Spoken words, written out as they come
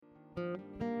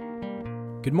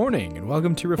Good morning and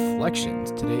welcome to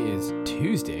Reflections. Today is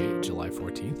Tuesday, July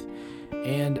 14th.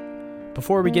 And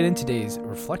before we get into today's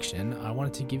reflection, I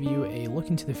wanted to give you a look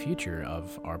into the future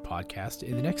of our podcast.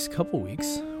 In the next couple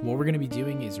weeks, what we're going to be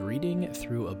doing is reading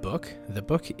through a book. The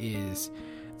book is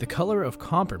The Color of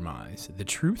Compromise, The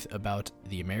Truth About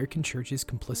the American Church's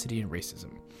Complicity in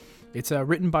Racism. It's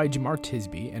written by Jemar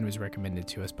Tisby and was recommended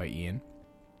to us by Ian.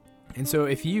 And so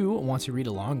if you want to read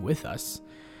along with us,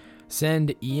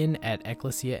 send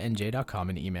ian@ecclesianj.com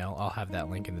an email. I'll have that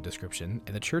link in the description,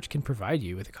 and the church can provide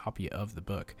you with a copy of the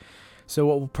book. So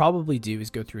what we'll probably do is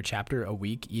go through a chapter a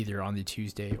week, either on the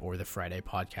Tuesday or the Friday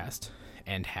podcast,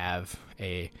 and have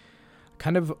a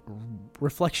kind of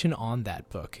reflection on that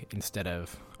book instead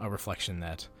of a reflection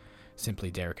that simply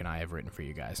Derek and I have written for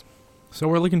you guys. So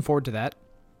we're looking forward to that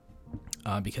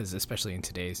because especially in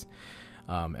today's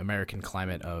American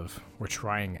climate of we're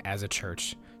trying as a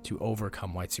church to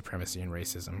overcome white supremacy and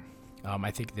racism.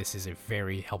 I think this is a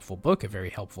very helpful book, a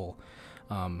very helpful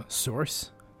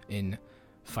source in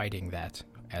fighting that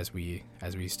as we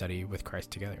study with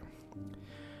Christ together.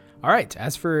 All right,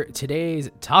 as for today's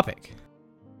topic.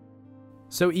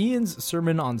 So Ian's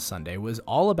sermon on Sunday was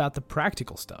all about the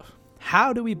practical stuff.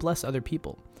 How do we bless other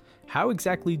people? How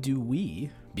exactly do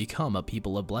we become a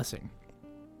people of blessing?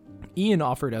 Ian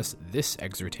offered us this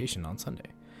exhortation on Sunday.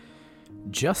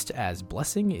 Just as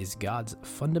blessing is God's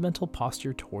fundamental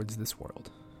posture towards this world,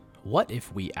 what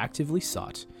if we actively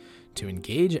sought to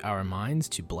engage our minds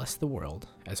to bless the world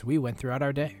as we went throughout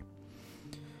our day?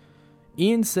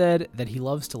 Ian said that he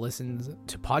loves to listen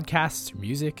to podcasts or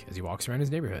music as he walks around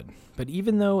his neighborhood. But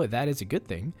even though that is a good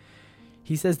thing,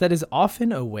 he says that is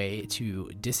often a way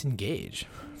to disengage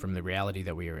from the reality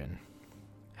that we are in.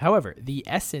 However, the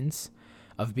essence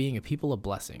of being a people of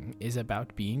blessing is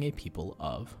about being a people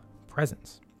of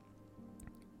presence.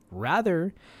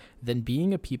 Rather than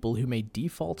being a people who may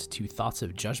default to thoughts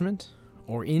of judgment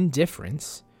or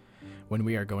indifference when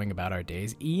we are going about our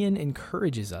days, Ian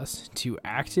encourages us to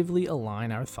actively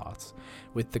align our thoughts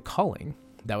with the calling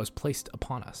that was placed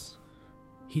upon us.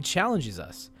 He challenges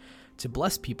us to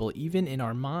bless people even in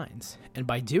our minds, and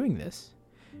by doing this,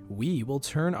 we will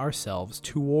turn ourselves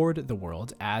toward the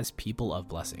world as people of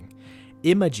blessing,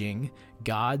 imaging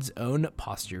God's own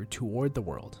posture toward the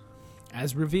world,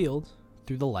 as revealed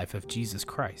through the life of Jesus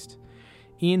Christ.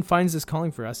 Ian finds this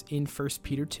calling for us in 1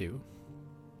 Peter 2,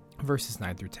 verses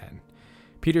 9 through 10.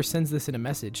 Peter sends this in a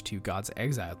message to God's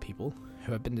exiled people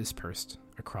who have been dispersed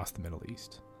across the Middle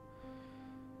East.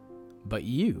 But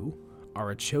you are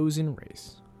a chosen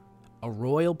race, a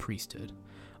royal priesthood,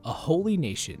 a holy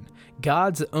nation,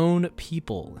 God's own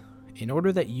people, in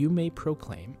order that you may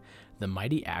proclaim the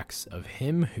mighty acts of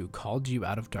him who called you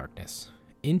out of darkness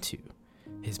into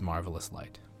his marvelous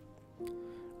light.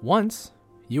 Once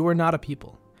you were not a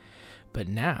people, but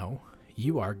now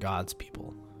you are God's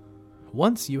people.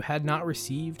 Once you had not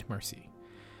received mercy,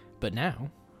 but now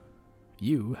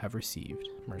you have received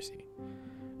mercy.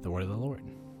 The word of the Lord.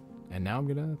 And now I'm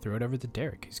going to throw it over to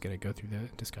Derek, who's going to go through the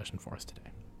discussion for us today.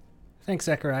 Thanks,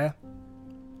 Zechariah.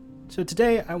 So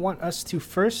today I want us to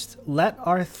first let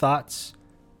our thoughts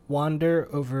wander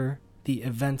over the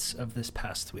events of this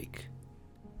past week.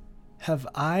 Have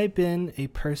I been a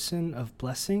person of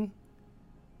blessing?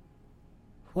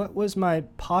 What was my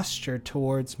posture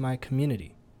towards my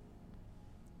community?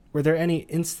 Were there any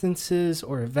instances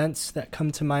or events that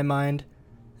come to my mind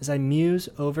as I muse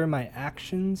over my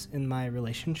actions in my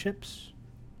relationships?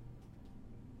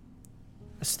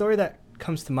 A story that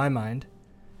comes to my mind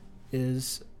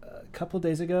is a couple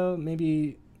days ago,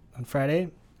 maybe on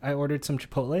Friday, I ordered some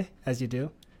Chipotle, as you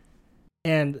do,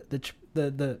 and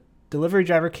the delivery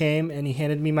driver came and he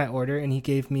handed me my order and he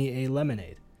gave me a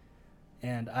lemonade.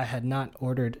 And I had not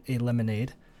ordered a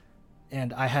lemonade,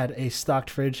 and I had a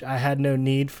stocked fridge. I had no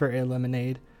need for a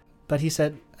lemonade. But he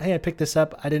said, hey, I picked this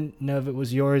up. I didn't know if it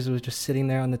was yours. It was just sitting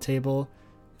there on the table.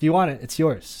 If you want it, it's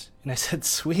yours. And I said,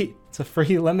 sweet, it's a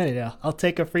free lemonade. I'll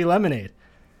take a free lemonade.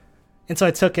 And so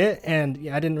I took it, and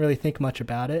I didn't really think much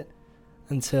about it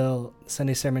until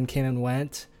Sunday sermon came and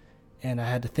went. And I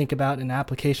had to think about an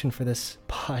application for this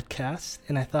podcast.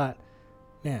 And I thought,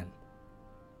 man,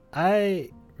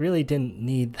 I really didn't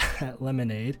need that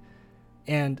lemonade.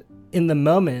 And in the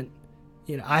moment,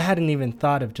 I hadn't even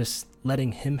thought of just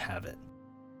letting him have it.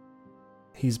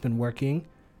 He's been working,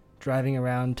 driving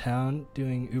around town,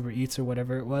 doing Uber Eats or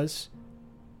whatever it was.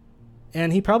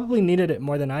 And he probably needed it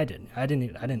more than I did. I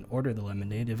didn't order the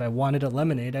lemonade. If I wanted a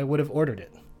lemonade, I would have ordered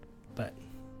it. But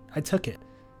I took it.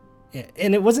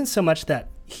 And it wasn't so much that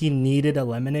he needed a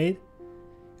lemonade.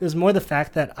 It was more the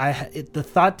fact that the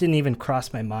thought didn't even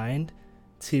cross my mind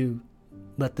to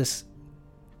let this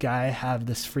guy have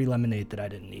this free lemonade that I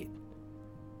didn't eat?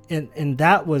 And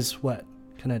that was what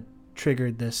kind of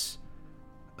triggered this,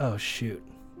 oh shoot,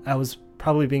 I was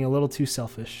probably being a little too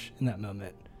selfish in that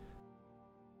moment.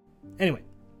 Anyway,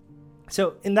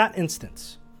 so in that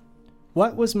instance,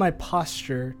 what was my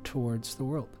posture towards the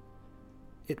world?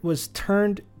 It was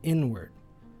turned inward.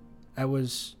 I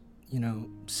was,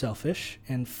 selfish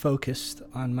and focused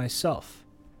on myself.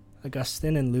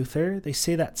 Augustine and Luther, they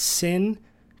say that sin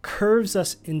curves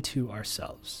us into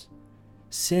ourselves.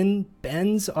 Sin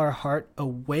bends our heart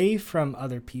away from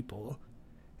other people,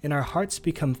 and our hearts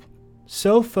become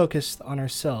so focused on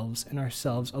ourselves and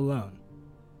ourselves alone.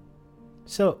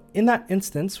 So in that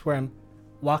instance where I'm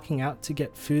walking out to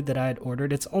get food that I had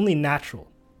ordered, it's only natural,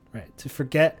 right, to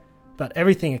forget about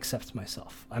everything except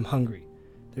myself. I'm hungry.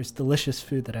 There's delicious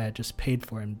food that I had just paid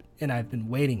for and I've been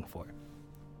waiting for.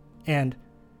 And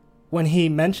when he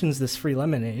mentions this free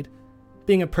lemonade,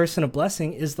 being a person of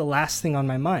blessing is the last thing on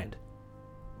my mind.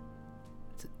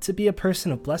 To be a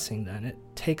person of blessing, then, it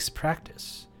takes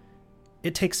practice.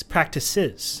 It takes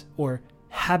practices or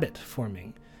habit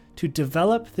forming to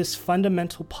develop this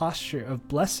fundamental posture of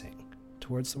blessing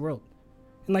towards the world.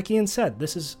 And like Ian said,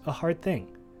 this is a hard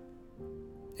thing.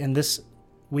 And this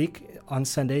week on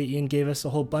Sunday, Ian gave us a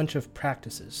whole bunch of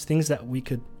practices, things that we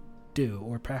could do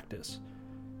or practice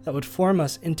that would form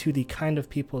us into the kind of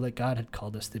people that God had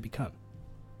called us to become.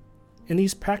 And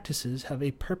these practices have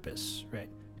a purpose, right?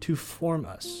 To form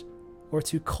us or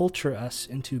to culture us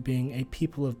into being a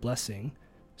people of blessing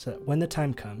so that when the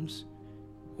time comes,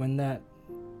 when that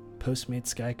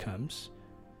Postmates guy comes,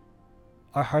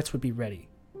 our hearts would be ready,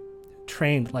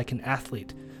 trained like an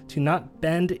athlete to not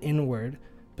bend inward,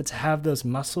 but to have those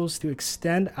muscles to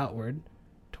extend outward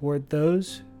toward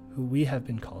those who we have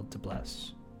been called to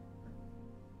bless.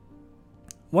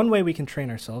 One way we can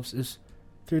train ourselves is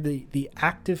through the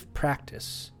active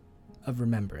practice of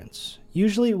remembrance.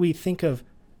 Usually we think of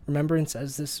remembrance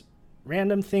as this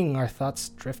random thing. Our thoughts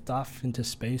drift off into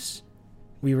space.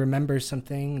 We remember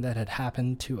something that had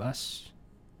happened to us.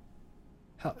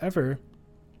 However,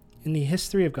 in the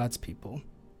history of God's people,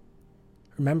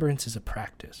 remembrance is a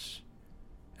practice.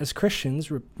 As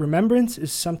Christians, remembrance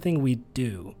is something we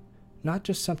do, not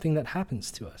just something that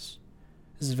happens to us.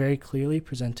 This is very clearly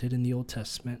presented in the Old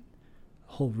Testament.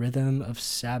 The whole rhythm of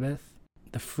Sabbath,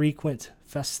 the frequent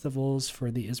festivals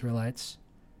for the Israelites,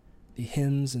 the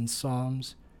hymns and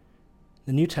psalms,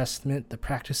 the New Testament, the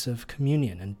practice of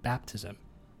communion and baptism.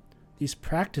 These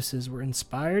practices were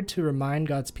inspired to remind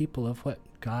God's people of what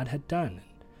God had done,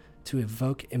 to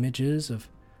evoke images of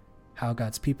how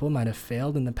God's people might have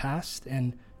failed in the past,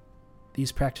 and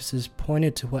these practices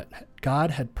pointed to what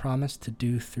God had promised to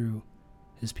do through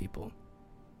his people.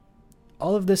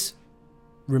 All of this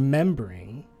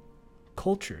remembering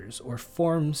cultures or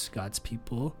forms God's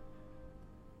people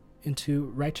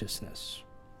into righteousness.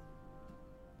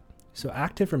 So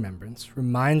active remembrance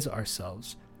reminds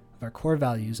ourselves of our core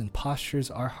values and postures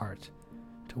our heart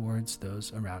towards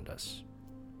those around us.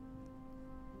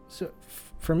 So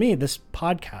for me, this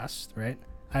podcast, right,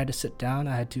 I had to sit down,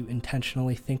 I had to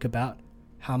intentionally think about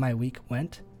how my week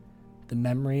went. The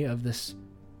memory of this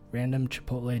random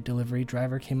Chipotle delivery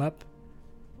driver came up.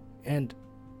 And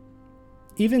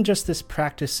even just this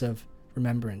practice of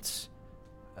remembrance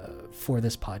for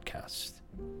this podcast,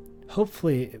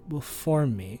 hopefully it will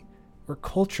form me or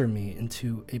culture me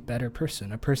into a better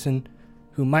person, a person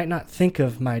who might not think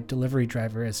of my delivery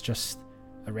driver as just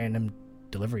a random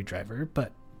delivery driver,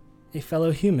 but a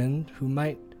fellow human who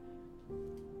might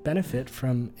benefit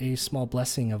from a small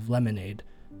blessing of lemonade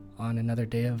on another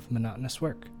day of monotonous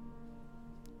work.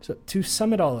 So to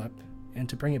sum it all up and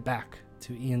to bring it back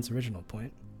to Ian's original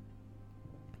point,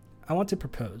 I want to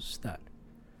propose that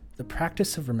the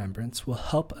practice of remembrance will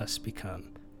help us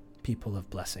become people of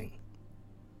blessing.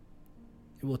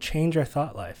 It will change our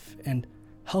thought life and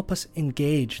help us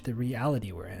engage the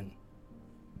reality we're in.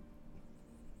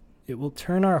 It will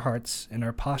turn our hearts and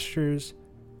our postures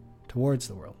towards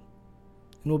the world,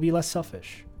 and we'll be less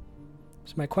selfish.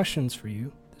 So my questions for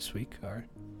you this week are,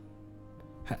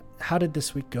 how did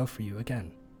this week go for you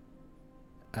again?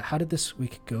 How did this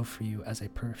week go for you as a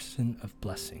person of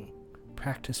blessing?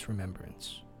 Practice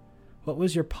remembrance. What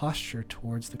was your posture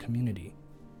towards the community?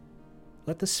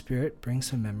 Let the Spirit bring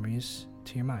some memories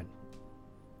to your mind.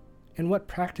 And what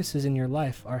practices in your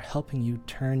life are helping you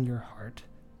turn your heart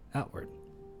outward?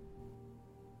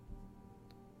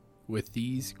 With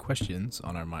these questions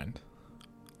on our mind,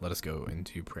 let us go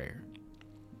into prayer.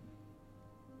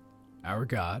 Our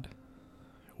God,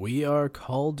 we are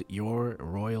called your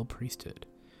royal priesthood,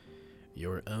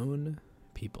 your own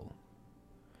people.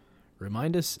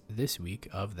 Remind us this week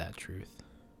of that truth.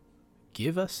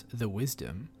 Give us the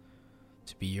wisdom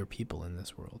to be your people in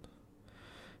this world.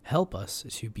 Help us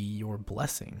to be your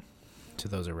blessing to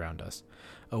those around us.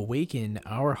 Awaken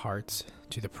our hearts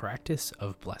to the practice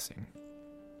of blessing.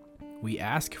 We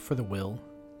ask for the will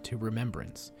to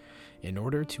remembrance in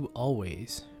order to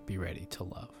always be ready to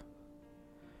love.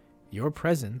 Your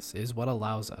presence is what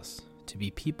allows us to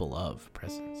be people of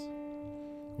presence.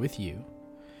 With you,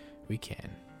 we can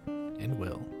and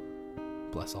will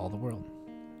bless all the world.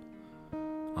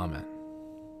 Amen.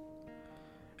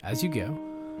 As you go,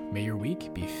 may your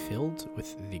week be filled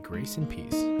with the grace and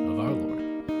peace of our Lord.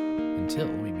 Until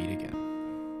we meet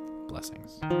again.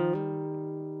 Blessings.